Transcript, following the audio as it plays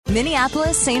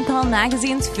Minneapolis-St. Paul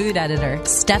Magazine's food editor,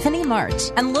 Stephanie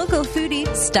March, and local foodie,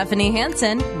 Stephanie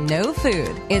Hansen, know food.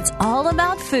 It's all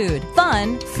about food,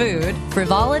 fun, food,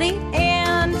 frivolity,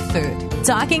 and food.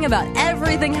 Talking about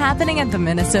everything happening at the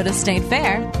Minnesota State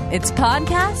Fair. It's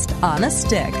Podcast on a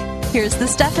Stick. Here's the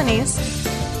Stephanies.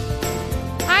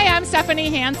 Hi, I'm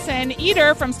Stephanie Hansen,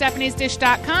 eater from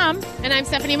stephaniesdish.com. And I'm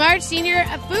Stephanie March, senior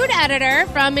food editor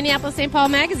from Minneapolis-St. Paul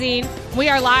Magazine. We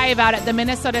are live out at the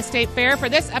Minnesota State Fair for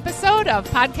this episode of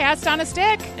Podcast on a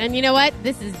Stick. And you know what?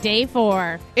 This is day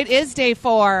 4. It is day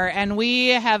 4, and we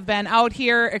have been out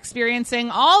here experiencing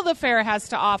all the fair has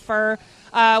to offer.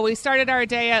 We started our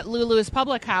day at Lulu's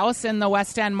Public House in the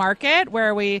West End Market,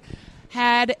 where we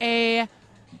had a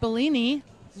Bellini.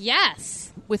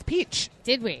 Yes. With peach.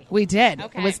 Did we? We did.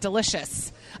 Okay. It was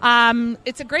delicious.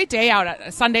 It's a great day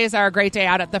out. Sundays are a great day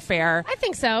out at the fair. I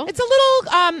think so. It's a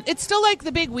little, it's still like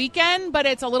the big weekend, but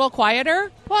it's a little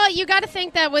quieter. Well, you got to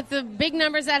think that with the big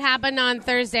numbers that happened on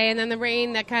Thursday and then the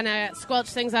rain that kind of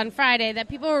squelched things on Friday, that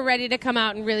people were ready to come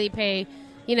out and really pay,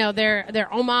 their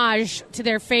homage to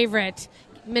their favorite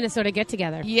Minnesota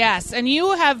get-together. Yes, and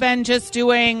you have been just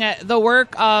doing the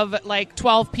work of like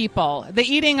 12 people. The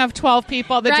eating of 12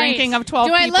 people, the drinking of 12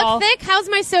 people. Do I look thick? How's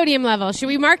my sodium level? Should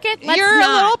we mark it? Let's You're not.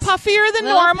 a little puffier than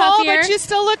normal, but you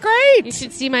still look great. You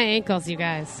should see my ankles, you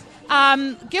guys.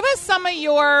 Give us some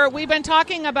of we've been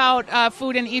talking about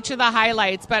food in each of the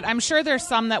highlights, but I'm sure there's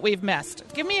some that we've missed.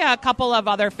 Give me a couple of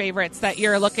other favorites that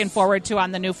you're looking forward to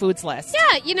on the new foods list.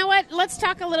 Yeah, you know what? Let's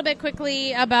talk a little bit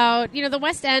quickly about, the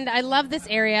West End. I love this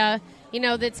area.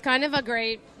 That's kind of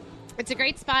it's a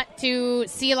great spot to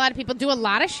see a lot of people do a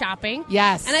lot of shopping.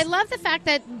 Yes. And I love the fact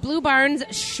that Blue Barn's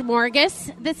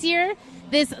Schmorgus this year,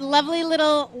 this lovely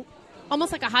little,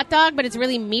 almost like a hot dog, but it's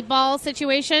really meatball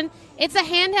situation. It's a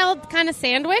handheld kind of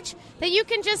sandwich that you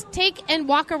can just take and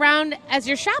walk around as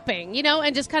you're shopping,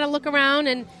 and just kind of look around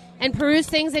and peruse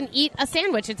things and eat a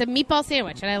sandwich. It's a meatball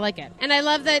sandwich, and I like it. And I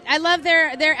love that. I love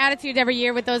their attitude every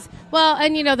year with those,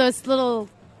 those little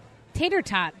tater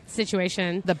tot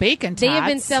situation. The bacon tots. They have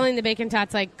been selling the bacon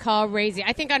tots like crazy.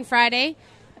 I think on Friday,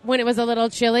 when it was a little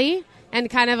chilly and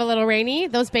kind of a little rainy,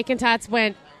 those bacon tots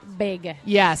went big.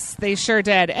 Yes, they sure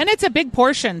did. And it's a big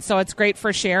portion, so it's great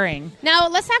for sharing. Now,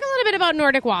 let's talk a little bit about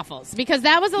Nordic waffles, because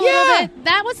that was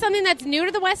that was something that's new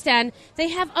to the West End. They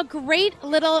have a great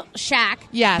little shack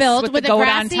built with a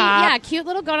grassy, cute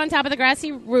little goat on top of the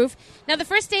grassy roof. Now, the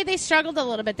first day they struggled a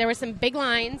little bit. There were some big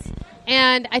lines,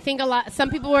 and I think some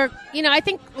people were, I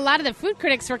think a lot of the food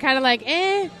critics were kind of like,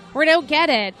 we don't get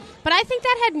it. But I think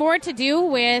that had more to do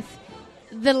with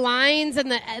the lines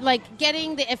and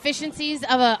getting the efficiencies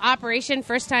of an operation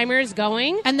first-timers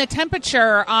going. And the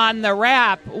temperature on the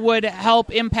wrap would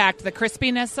help impact the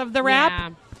crispiness of the wrap. Yeah.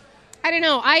 I don't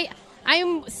know.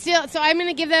 I'm still, so I'm going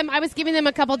to give them, I was giving them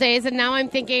a couple days, and now I'm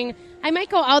thinking I might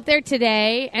go out there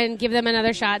today and give them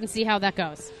another shot and see how that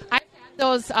goes. I had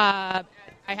those, I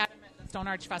had them at the Stone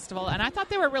Arch Festival, and I thought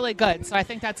they were really good, so I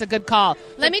think that's a good call.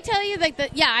 Let me tell you,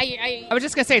 I was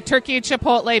just going to say, turkey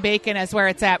chipotle bacon is where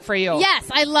it's at for you. Yes,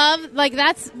 I love,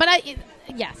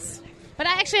 yes. But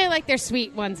I like their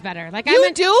sweet ones better.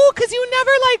 You do? Because you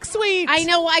never like sweet. I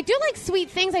know. I do like sweet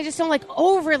things. I just don't like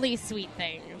overly sweet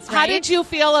things. Right? How did you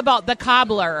feel about the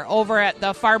cobbler over at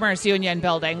the Farmers Union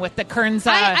building with the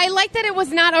Kernza? I liked that it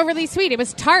was not overly sweet. It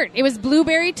was tart. It was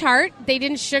blueberry tart. They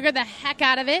didn't sugar the heck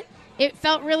out of it. It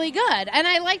felt really good. And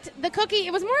I liked the cookie.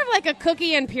 It was more of like a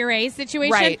cookie and puree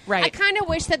situation. Right. I kind of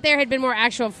wish that there had been more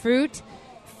actual fruit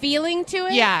feeling to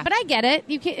it. Yeah. But I get it.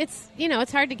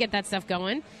 It's hard to get that stuff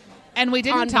going. And we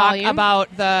didn't talk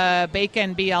about the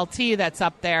bacon BLT that's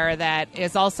up there that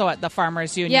is also at the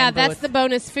Farmers Union booth. That's the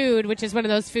bonus food, which is one of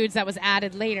those foods that was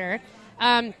added later.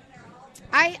 I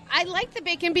like the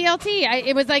bacon BLT.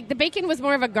 It was like the bacon was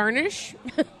more of a garnish.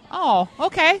 Oh,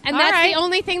 okay. And that's the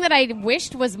only thing that I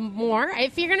wished was more.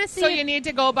 If you're going to see So you need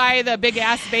to go buy the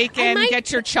big-ass bacon, get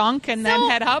your chunk, and then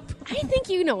head up? I think,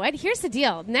 you know what? Here's the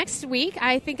deal. Next week,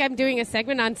 I think I'm doing a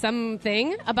segment on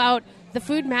something about the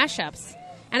food mashups.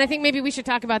 And I think maybe we should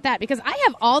talk about that, because I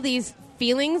have all these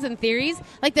feelings and theories,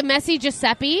 like the messy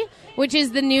Giuseppe, which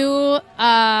is the new, it's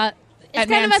kind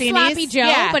of a sloppy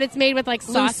Joe, but it's made with like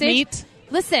sausage. Loose meat.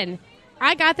 Listen,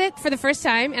 I got that for the first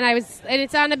time, and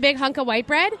it's on a big hunk of white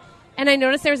bread, and I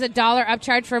noticed there was $1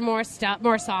 upcharge for more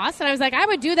sauce, and I was like, I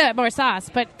would do that more sauce,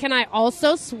 but can I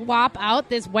also swap out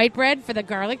this white bread for the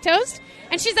garlic toast?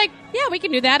 And she's like, yeah, we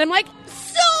can do that. I'm like,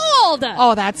 sold!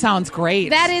 Oh, that sounds great.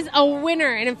 That is a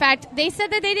winner. And in fact, they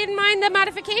said that they didn't mind the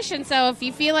modification. So if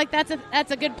you feel like that's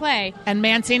a good play. And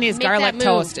Mancini's garlic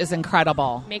toast is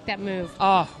incredible. Make that move.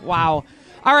 Oh, wow.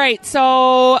 All right.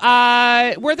 So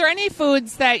were there any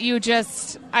foods that you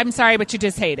just, I'm sorry, but you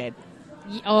just hated?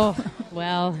 Oh,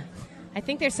 well, I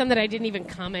think there's some that I didn't even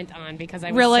comment on because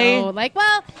I was really? so like,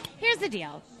 well, here's the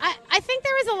deal. I think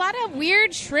there was a lot of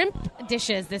weird shrimp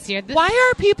dishes this year. Why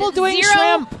are people doing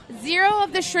shrimp? 0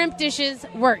 of the shrimp dishes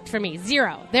worked for me.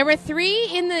 0. There were 3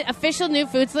 in the official new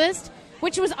foods list,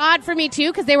 which was odd for me,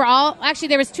 too, because they were all, actually,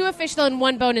 there was 2 official and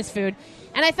 1 bonus food.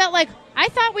 And I felt like, I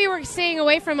thought we were staying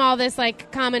away from all this,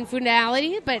 like, common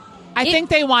foodality, but... I think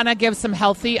they want to give some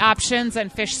healthy options,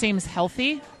 and fish seems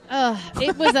healthy.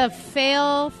 It was a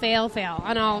fail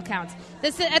on all accounts.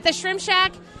 At the Shrimp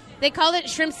Shack, they called it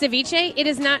shrimp ceviche. It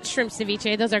is not shrimp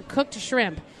ceviche. Those are cooked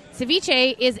shrimp.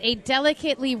 Ceviche is a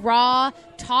delicately raw,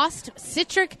 tossed,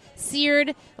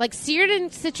 seared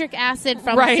in citric acid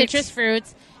from citrus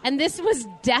fruits. And this was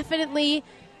definitely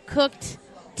cooked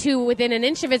to within an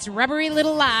inch of its rubbery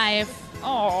little live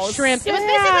shrimp. Sad. It was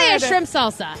basically a shrimp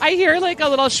salsa. I hear like a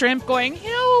little shrimp going,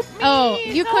 help me. Oh,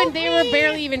 you couldn't. Me. They were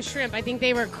barely even shrimp. I think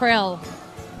they were krill.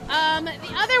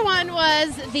 The other one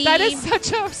was the... That is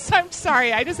such a... I'm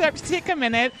sorry. I just have to take a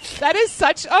minute. That is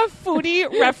such a foodie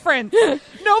reference.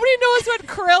 Nobody knows what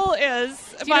krill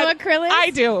is. Do you know what krill is? I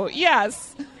do,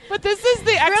 yes. But this is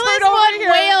the expert krill is over what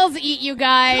here. Whales eat, you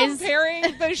guys.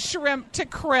 Comparing the shrimp to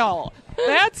krill.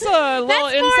 That's a little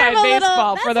inside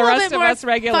baseball for the rest of us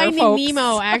regular Finding folks.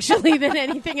 Nemo, actually, than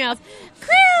anything else.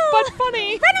 Krill! But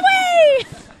funny. Run away!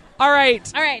 All right.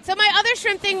 So my other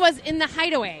shrimp thing was in the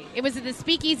Hideaway. It was at the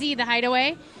Speakeasy, the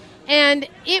Hideaway. And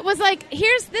it was like,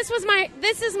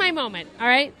 this is my moment, all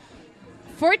right?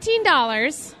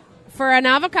 $14 for an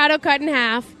avocado cut in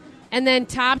half and then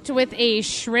topped with a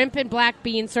shrimp and black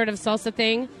bean sort of salsa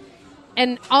thing.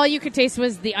 And all you could taste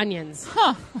was the onions.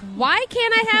 Huh. Why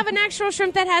can't I have an actual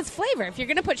shrimp that has flavor? If you're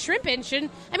going to put shrimp in,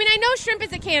 I mean, I know shrimp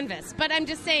is a canvas, but I'm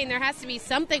just saying there has to be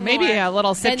something Maybe more a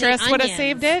little citrus would have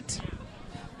saved it.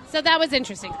 So that was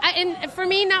interesting. And for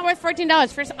me, not worth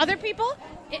 $14. For other people,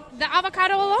 the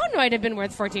avocado alone might have been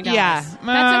worth $14. Yeah.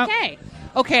 That's okay.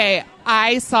 Okay,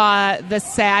 I saw the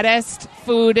saddest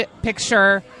food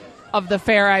picture of the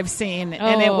fair I've seen,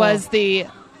 and it was the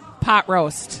pot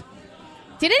roast.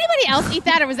 Did anybody else eat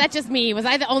that, or was that just me? Was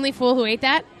I the only fool who ate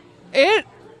that? It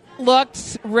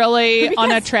looked really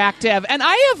unattractive, and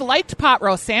I have liked pot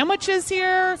roast sandwiches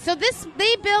here. So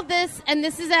they build this, and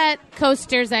this is at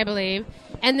Coasters, I believe.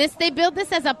 And they built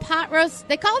this as a pot roast.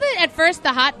 They called it at first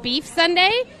the hot beef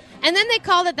sundae, and then they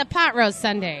called it the pot roast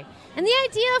sundae. And the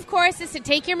idea, of course, is to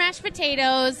take your mashed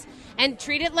potatoes and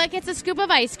treat it like it's a scoop of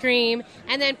ice cream,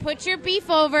 and then put your beef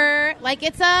over like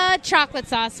it's a chocolate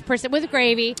sauce with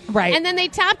gravy. Right. And then they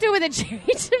topped it with a cherry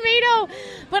tomato.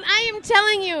 But I am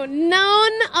telling you,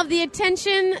 none of the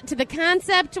attention to the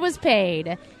concept was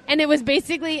paid. And it was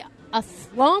basically a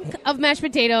flunk of mashed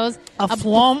potatoes, a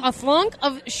flunk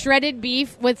of shredded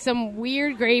beef with some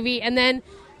weird gravy, and then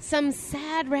some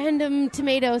sad random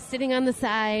tomatoes sitting on the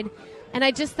side. And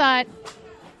I just thought,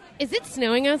 is it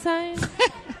snowing outside?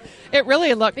 It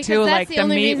really looked, because too, that's like the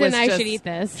meat was I just should eat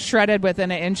this. shredded within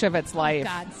an inch of its life.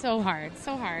 Oh, God, so hard,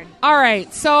 so hard. All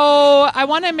right, so I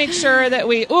want to make sure that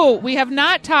we have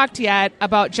not talked yet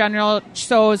about General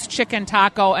Tso's chicken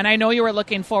taco, and I know you were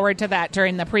looking forward to that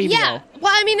during the preview. Yeah,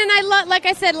 well, I mean, and like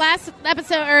I said last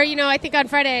episode, or, I think on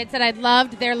Friday, I said I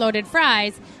loved their loaded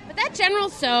fries, but that General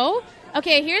Tso,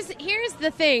 okay, here's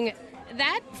the thing.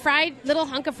 That little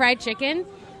hunk of fried chicken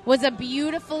was a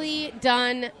beautifully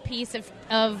done piece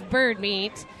of bird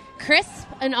meat, crisp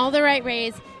in all the right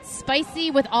ways,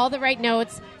 spicy with all the right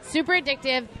notes, super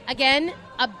addictive. Again,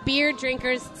 a beer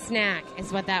drinker's snack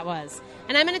is what that was.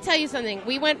 And I'm going to tell you something.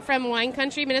 We went from wine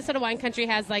country. Minnesota wine country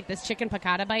has like this chicken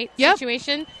piccata bite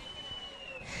situation,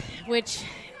 which...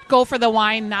 Go for the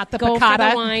wine, not the piccata. Go for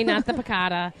the wine, not the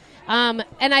piccata.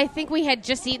 And I think we had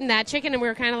just eaten that chicken, and we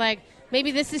were kind of like,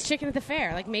 maybe this is chicken at the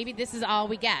fair. Like, maybe this is all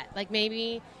we get. Like,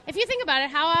 maybe... If you think about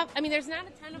it, there's not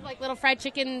a ton of, like, little fried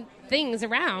chicken things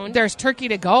around. There's turkey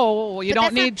to go. You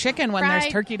don't need chicken when there's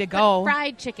turkey to go.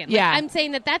 Fried chicken. Yeah. Like, I'm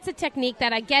saying that's a technique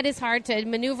that I get is hard to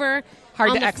maneuver hard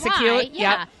on to the execute. Fly.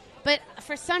 Yeah. Yep. But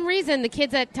for some reason, the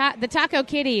kids at the Taco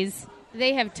Kitties,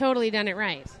 they have totally done it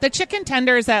right. The chicken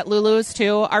tenders at Lulu's,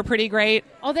 too, are pretty great.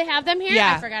 Oh, they have them here?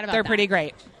 Yeah. I forgot about they're that. pretty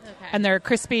great. Okay. And they're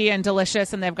crispy and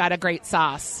delicious, and they've got a great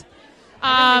sauce.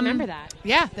 I don't remember that.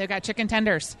 Yeah, they've got chicken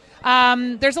tenders.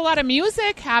 There's a lot of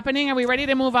music happening. Are we ready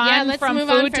to move on from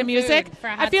food to music?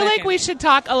 I feel like we should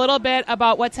talk a little bit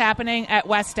about what's happening at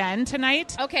West End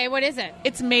tonight. Okay, what is it?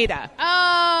 It's Maida.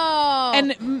 Oh.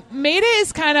 And Maida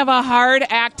is kind of a hard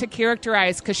act to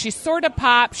characterize because she's sort of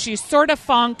pop, she's sort of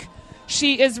funk,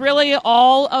 She is really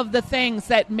all of the things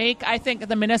that make, I think,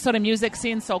 the Minnesota music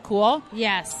scene so cool.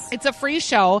 Yes. It's a free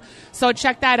show, so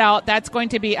check that out. That's going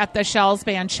to be at the Shells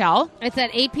Band Shell. It's at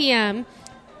 8 p.m.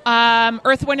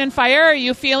 Earth, Wind, and Fire, are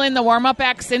you feeling the warm-up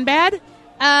act Sinbad?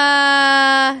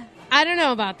 I don't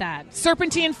know about that.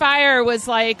 Serpentine Fire was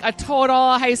like a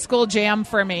total high school jam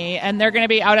for me, and they're going to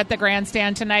be out at the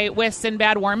grandstand tonight with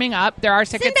Sinbad warming up. There are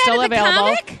tickets Sinbad still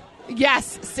available. Comic?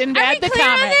 Yes, Sinbad the clear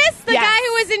comic. On this? The yes. guy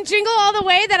who was in Jingle All the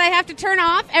Way that I have to turn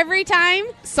off every time?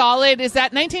 Solid. Is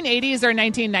that 1980s or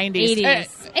 1990s?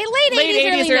 80s. Late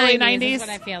 80s, early 90s is what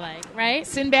I feel like, right?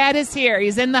 Sinbad is here.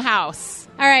 He's in the house.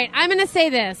 All right, I'm going to say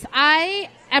this. I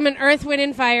am an Earth, Wind,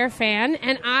 and Fire fan,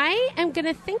 and I am going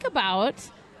to think about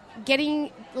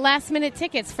getting last-minute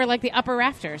tickets for, like, the upper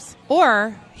rafters.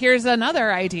 Or, here's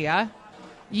another idea.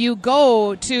 You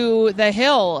go to the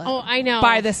hill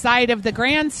by the side of the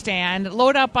grandstand,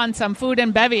 load up on some food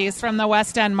and bevies from the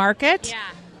West End Market. Yeah.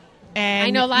 And I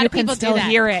know a lot of people still do that.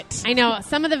 Hear it. I know.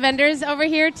 Some of the vendors over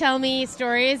here tell me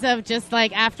stories of just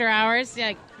like after hours,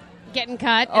 like getting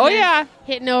cut. And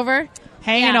hitting over.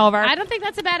 Hanging over. I don't think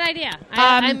that's a bad idea.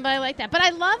 I like that. But I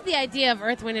love the idea of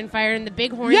Earth, Wind, and Fire in the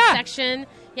Bighorn section.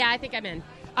 Yeah, I think I'm in.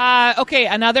 Okay,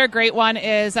 another great one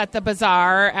is at the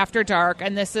Bazaar after dark,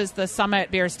 and this is the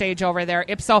Summit Beer Stage over there,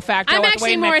 ipso facto, I'm with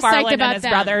Wayne more McFarland about and his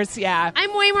brothers. Yeah,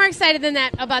 I'm way more excited than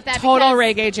that about that. Total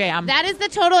reggae jam. That is the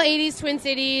total 80s Twin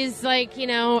Cities, like,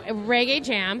 reggae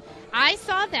jam. I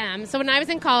saw them. So when I was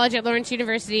in college at Lawrence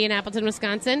University in Appleton,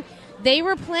 Wisconsin, they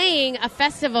were playing a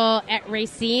festival at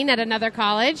Racine at another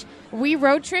college. We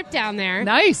road tripped down there.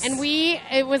 Nice. And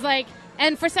it was like.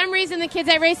 And for some reason, the kids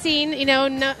at Racine,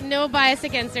 no bias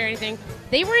against or anything,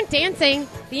 they weren't dancing.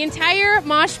 The entire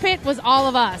mosh pit was all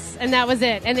of us, and that was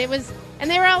it. And they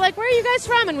were all like, "Where are you guys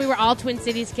from?" And we were all Twin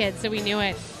Cities kids, so we knew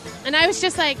it. And I was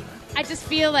just like, I just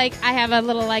feel like I have a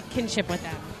little like kinship with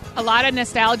them. A lot of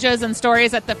nostalgias and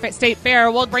stories at the State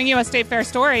Fair. We'll bring you a State Fair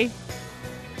story.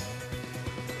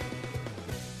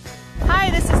 Hi,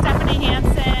 this is Stephanie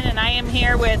Hansen, and I am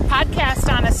here with Podcast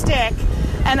on a Stick.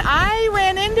 And I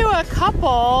ran into a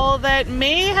couple that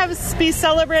may be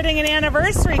celebrating an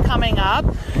anniversary coming up.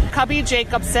 Cubbie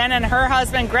Jacobson and her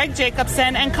husband, Greg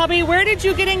Jacobson. And Cubbie, where did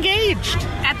you get engaged?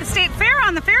 At the State Fair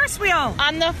on the Ferris wheel.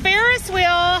 On the Ferris wheel.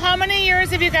 How many years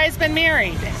have you guys been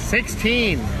married?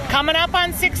 16. Coming up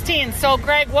on 16. So,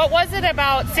 Greg, what was it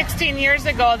about 16 years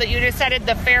ago that you decided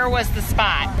the fair was the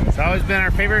spot? It's always been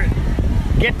our favorite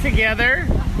get-together,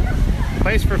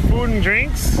 place for food and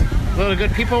drinks. A little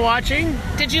good people watching.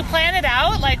 Did you plan it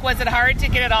out? Like, was it hard to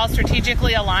get it all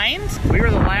strategically aligned? We were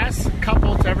the last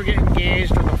couple to ever get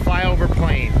engaged with a flyover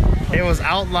plane. It was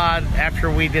outlawed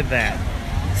after we did that.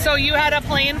 So you had a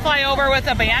plane fly over with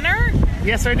a banner?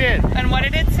 Yes, I did. And what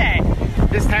did it say?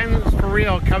 This time it was for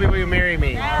real. Cubbie, will you marry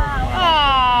me?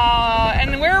 Aww.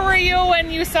 And where were you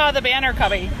when you saw the banner,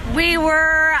 Cubbie? We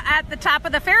were at the top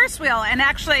of the Ferris wheel, and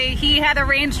actually he had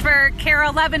arranged for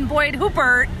Carol Levin Boyd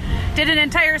Hooper did an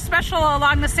entire special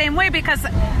along the same way, because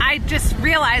I just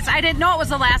realized I didn't know it was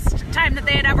the last time that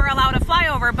they had ever allowed a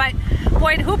flyover, but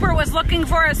Boyd Hooper was looking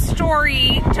for a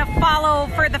story to follow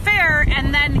for the fair,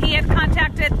 and then he had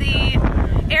contacted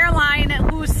the airline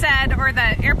who said, or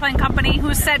the airplane company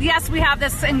who said, yes, we have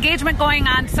this engagement going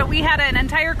on. So we had an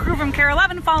entire crew from Carol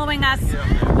 11 following us.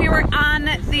 We were on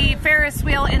the Ferris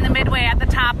wheel in the midway at the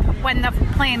top when the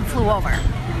plane flew over.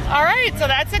 All right, so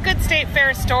that's a good State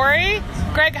Fair story.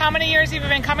 Greg, how many years have you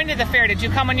been coming to the fair? Did you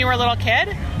come when you were a little kid?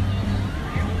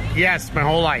 Yes, my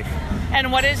whole life.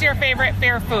 And what is your favorite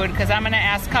fair food? Because I'm going to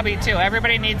ask Cubbie, too.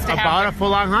 Everybody needs to About a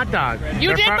foot-long hot dog.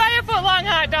 You did buy a foot-long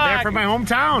hot dog. They're from my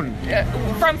hometown.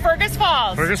 From Fergus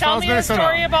Falls. Tell me a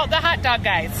story about the hot dog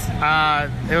guys.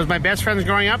 It was my best friends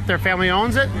growing up. Their family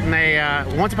owns it. And they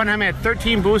once upon a time had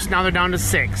 13 booths. Now they're down to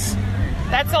 6.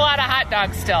 That's a lot of hot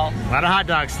dogs still. A lot of hot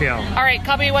dogs still. All right,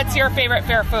 Cubbie, what's your favorite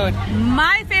fair food?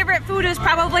 My favorite food is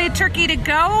probably turkey to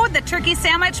go, the turkey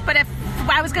sandwich. But if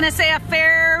I was going to say a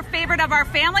fair favorite of our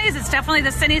families, it's definitely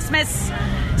the Cindy Smith's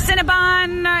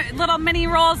Cinnabon little mini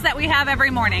rolls that we have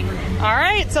every morning. All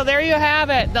right, so there you have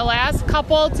it. The last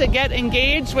couple to get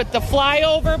engaged with the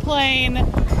flyover plane.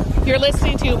 You're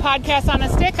listening to Podcast on a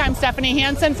Stick. I'm Stephanie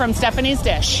Hansen from Stephanie's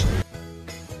Dish.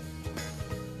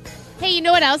 Hey, you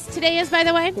know what else today is, by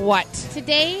the way? What?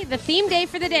 Today, the theme day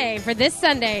for the day, for this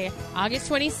Sunday, August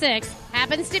 26th,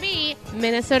 happens to be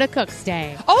Minnesota Cooks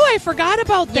Day. Oh, I forgot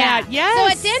about that. Yeah.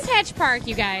 Yes. So at Dan Patch Park,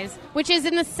 you guys, which is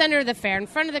in the center of the fair, in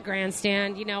front of the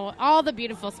grandstand, you know, all the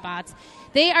beautiful spots,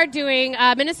 They are doing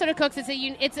Minnesota Cooks.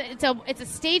 It's a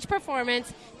stage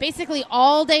performance, basically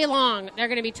all day long. They're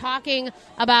going to be talking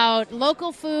about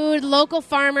local food, local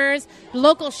farmers,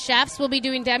 local chefs will be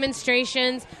doing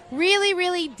demonstrations, really,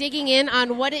 really digging in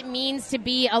on what it means to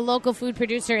be a local food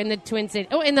producer in the Twin Cities,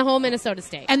 in the whole Minnesota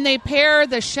state. And they pair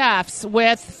the chefs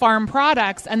with farm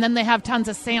products, and then they have tons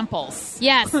of samples.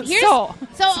 Yes. So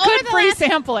it's good free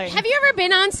sampling. Have you ever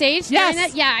been on stage?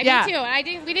 Yes. Yeah, I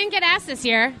did too. We didn't get asked this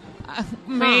year.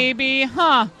 Maybe,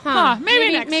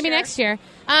 maybe next year.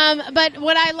 But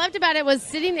what I loved about it was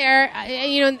sitting there,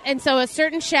 and so a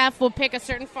certain chef will pick a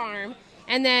certain farm,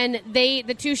 and then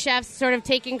the two chefs sort of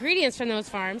take ingredients from those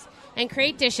farms and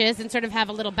create dishes and sort of have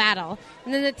a little battle.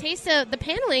 And then the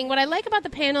paneling, what I like about the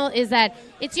panel is that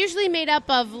it's usually made up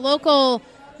of local,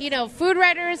 food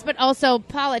writers, but also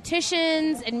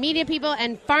politicians and media people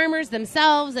and farmers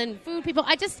themselves and food people.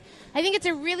 I think it's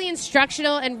a really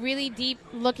instructional and really deep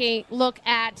look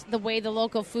at the way the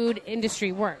local food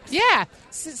industry works. Yeah.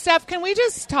 Steph, can we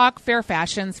just talk fair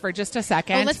fashions for just a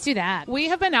second? Oh, let's do that. We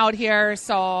have been out here,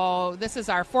 so this is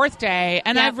our 4th day,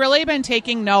 and I've really been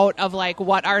taking note of,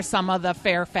 what are some of the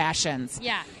fair fashions.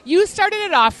 Yeah. You started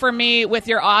it off for me with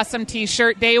your awesome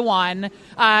T-shirt, day one.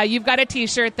 You've got a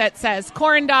T-shirt that says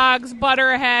corn dogs,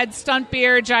 butterhead, stunt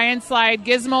beer, giant slide,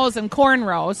 gizmos, and corn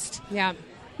roast. Yeah.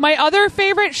 My other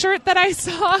favorite shirt that I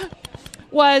saw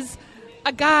was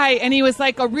a guy, and he was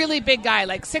a really big guy,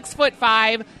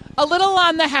 6'5", a little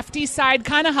on the hefty side,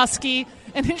 kind of husky,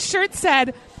 and his shirt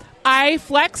said, "I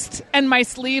flexed and my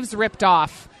sleeves ripped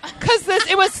off," because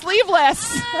it was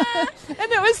sleeveless,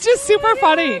 and it was just super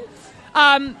funny.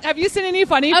 Have you seen any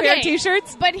funny fair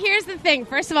T-shirts? But here's the thing.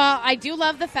 First of all, I do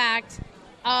love the fact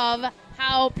of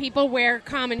how people wear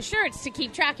common shirts to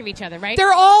keep track of each other, right?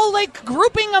 They're all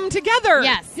grouping them together.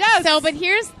 Yes. So, but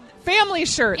here's family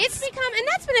shirts. It's become, and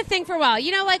that's been a thing for a while.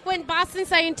 When Boston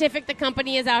Scientific, the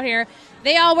company, is out here,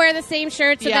 they all wear the same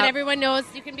shirt so that everyone knows.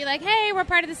 You can be like, hey, we're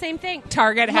part of the same thing.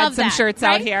 Target had some shirts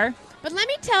out here. But let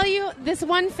me tell you, this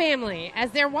one family, as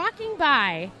they're walking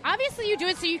by, obviously you do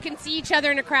it so you can see each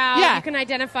other in a crowd. Yeah. You can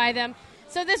identify them.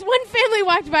 So this one family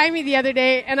walked by me the other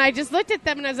day, and I just looked at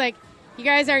them, and I was like, you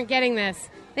guys aren't getting this.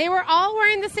 They were all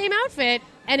wearing the same outfit,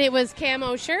 and it was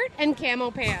camo shirt and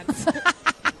camo pants.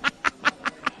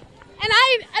 And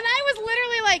I was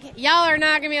literally like, y'all are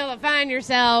not going to be able to find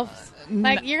yourselves.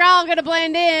 You're all going to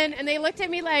blend in. And they looked at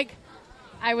me like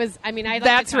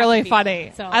that's really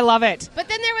funny. So. I love it. But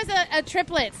then there was a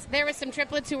triplets. There were some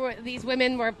triplets these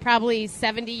women were probably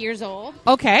 70 years old.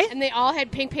 Okay. And they all had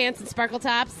pink pants and sparkle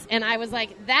tops. And I was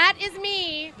like, that is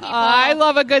me, people. I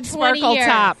love a good sparkle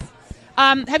top.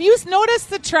 Have you noticed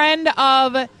the trend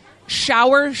of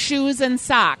shower shoes and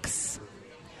socks?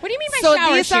 What do you mean by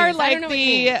shower shoes? So these are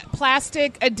the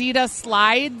plastic Adidas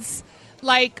slides.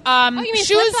 Shoes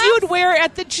you would wear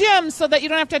at the gym so that you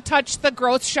don't have to touch the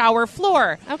gross shower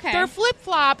floor. Okay. They're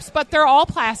flip-flops, but they're all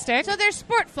plastic. So they're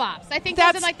sport flops. I think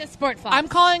those are the sport flops. I'm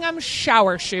calling them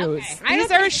shower shoes. Okay.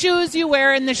 These are shoes you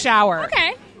wear in the shower.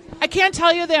 Okay. I can't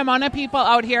tell you the amount of people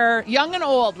out here, young and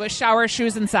old, with shower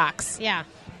shoes and socks. Yeah.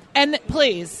 And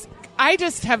please, I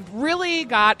just have really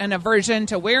got an aversion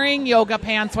to wearing yoga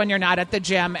pants when you're not at the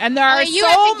gym. And there are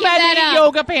so many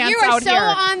yoga pants out here. You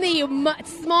are so on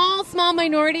the small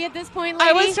minority at this point, lady.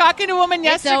 I was talking to a woman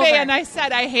yesterday, and I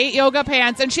said, I hate yoga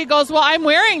pants. And she goes, well, I'm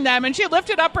wearing them. And she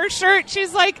lifted up her shirt.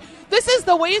 She's like, this is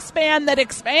the waistband that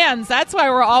expands. That's why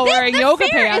we're all wearing yoga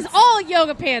pants. It's all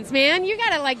yoga pants, man. You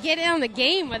got to get in on the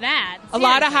game with that. Seriously. A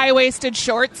lot of high-waisted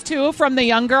shorts, too, from the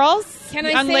young girls. Can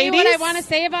I say what I want to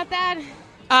say about that?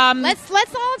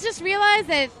 Let's all just realize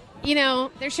that,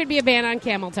 there should be a ban on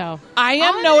camel toe. I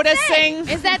am noticing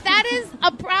is that is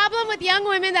a problem with young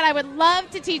women that I would love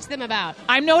to teach them about.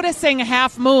 I'm noticing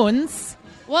half moons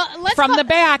from the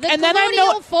back. The and then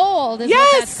colonial fold is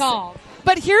what that's called.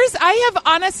 But I have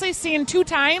honestly seen 2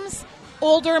 times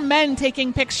older men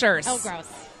taking pictures. Oh, gross.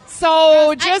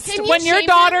 So when your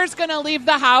daughter's going to leave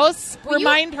the house,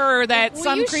 remind her that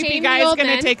some creepy guy is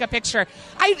going to take a picture.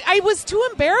 I was too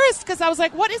embarrassed because I was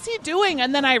like, what is he doing?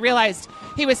 And then I realized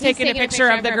he's taking a picture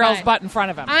of the girl's butt in front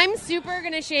of him. I'm super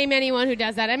going to shame anyone who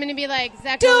does that. I'm going to be like, is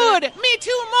that dude, Me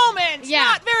Too moment. Yeah.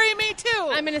 Not very Me Too.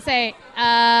 I'm going to say,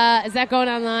 is that going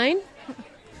online?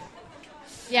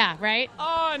 Yeah, right?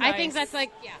 Oh, nice. I think that's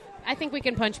I think we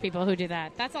can punch people who do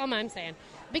that. That's all I'm saying.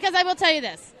 Because I will tell you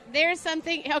this. There's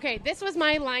something, this was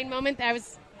my line moment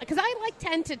because I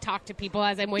tend to talk to people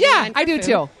as I'm waiting in line for I do food.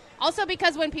 too. Also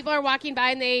because when people are walking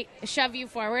by and they shove you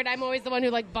forward, I'm always the one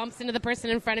who bumps into the person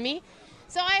in front of me.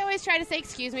 So I always try to say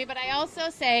excuse me, but I also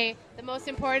say the most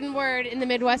important word in the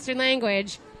Midwestern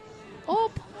language,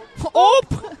 oh,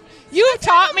 Ope. You have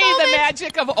taught me the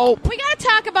magic of ope. We got to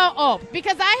talk about ope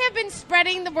because I have been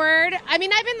spreading the word. I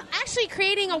mean, I've been actually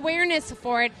creating awareness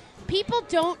for it. People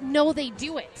don't know they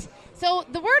do it. So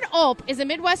the word ope is a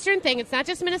Midwestern thing. It's not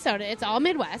just Minnesota. It's all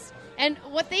Midwest. And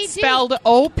what they spelled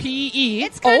O-P-E.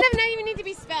 It's kind of not even need to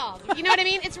be spelled. You know what I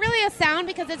mean? It's really a sound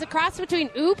because it's a cross between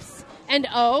oops and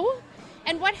O.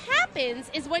 And what happens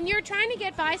is when you're trying to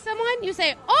get by someone, you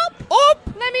say, ope,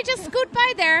 ope. Let me just scoot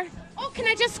by there. Oh, can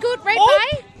I just scoot right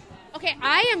by? Okay,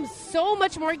 I am so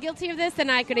much more guilty of this than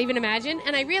I could even imagine.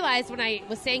 And I realized when I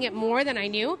was saying it more than I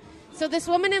knew. So this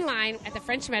woman in line at the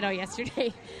French Meadow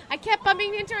yesterday, I kept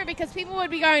bumping into her because people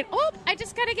would be going, oh, I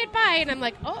just got to get by. And I'm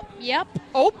like, oh, yep.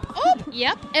 Oh,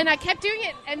 yep. And I kept doing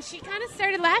it. And she kind of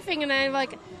started laughing. And I'm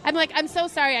like, I'm so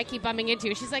sorry I keep bumping into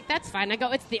you. She's like, that's fine. I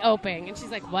go, it's the oping. And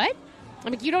she's like, what?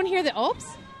 I'm like, you don't hear the opes?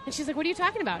 And she's like, what are you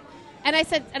talking about? And I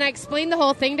said, and I explained the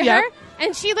whole thing to her.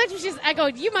 And she looked, I go,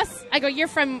 you're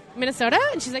from Minnesota?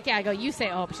 And she's like, yeah. I go, you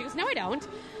say ope. She goes, no, I don't.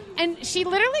 And she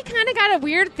literally kind of got a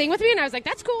weird thing with me, and I was like,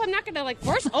 that's cool. I'm not going to,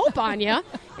 force ope on you.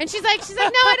 And she's like, no,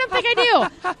 I don't think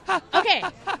I do. Okay.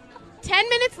 10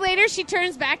 minutes later, she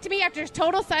turns back to me after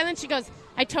total silence. She goes,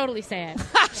 I totally say it.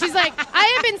 She's like,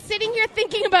 I have been sitting here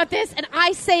thinking about this, and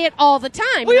I say it all the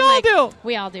time. We all do.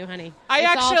 We all do, honey.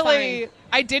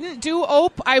 I didn't do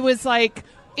ope. I was,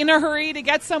 in a hurry to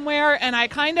get somewhere, and I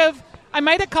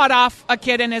might have cut off a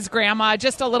kid and his grandma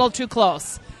just a little too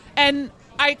close. And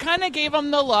I kind of gave him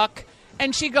the look,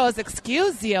 and she goes,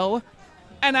 excuse you.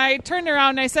 And I turned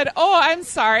around and I said, oh, I'm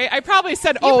sorry. I probably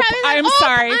said, I'm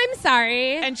sorry. I'm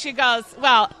sorry. And she goes,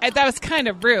 well, that was kind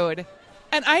of rude.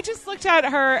 And I just looked at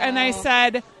her and I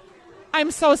said,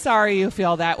 I'm so sorry you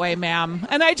feel that way, ma'am.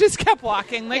 And I just kept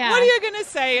walking. What are you going to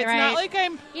say? It's not like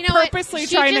I'm purposely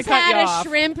trying to cut you off. She just had a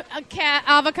shrimp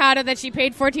avocado that she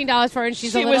paid $14 for, and she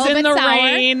was a little bit sour. She was in the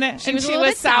rain, and she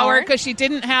was sour because she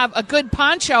didn't have a good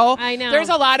poncho. I know. There's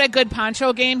a lot of good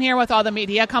poncho game here with all the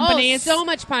media companies. Oh, so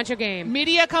much poncho game.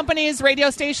 Media companies, radio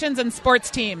stations, and sports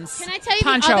teams. Can I tell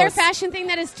you the other fashion thing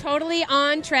that is totally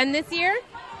on trend this year?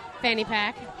 Fanny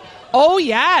pack. Oh,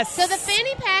 yes. So the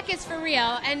fanny pack is for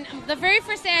real. And the very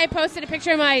first day I posted a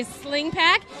picture of my sling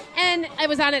pack, and I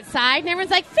was on its side, and everyone's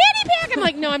like, fanny pack! I'm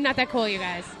like, no, I'm not that cool, you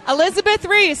guys. Elizabeth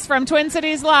Reese from Twin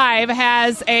Cities Live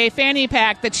has a fanny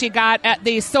pack that she got at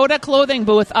the Soda clothing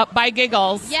booth up by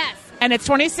Giggles. Yes. And it's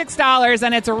 $26,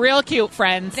 and it's real cute,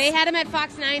 friends. They had them at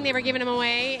Fox 9. They were giving them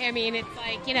away. I mean, it's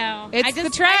It's the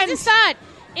trend. I just thought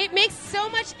it makes so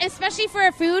much, especially for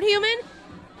a food human.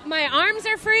 My arms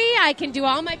are free. I can do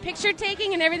all my picture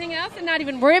taking and everything else and not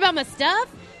even worry about my stuff.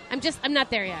 I'm not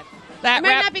there yet. I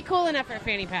might not be cool enough for a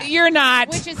fanny pack. You're not.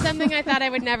 Which is something I thought I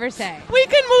would never say. We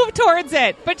can move towards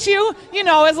it. But you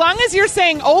know, as long as you're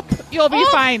saying ope, you'll be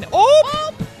fine.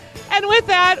 Ope! And with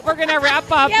that, we're going to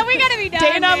wrap up. Yeah, we got to be done.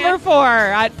 Day number 4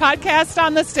 at Podcast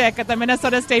on the Stick at the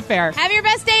Minnesota State Fair. Have your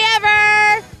best day ever!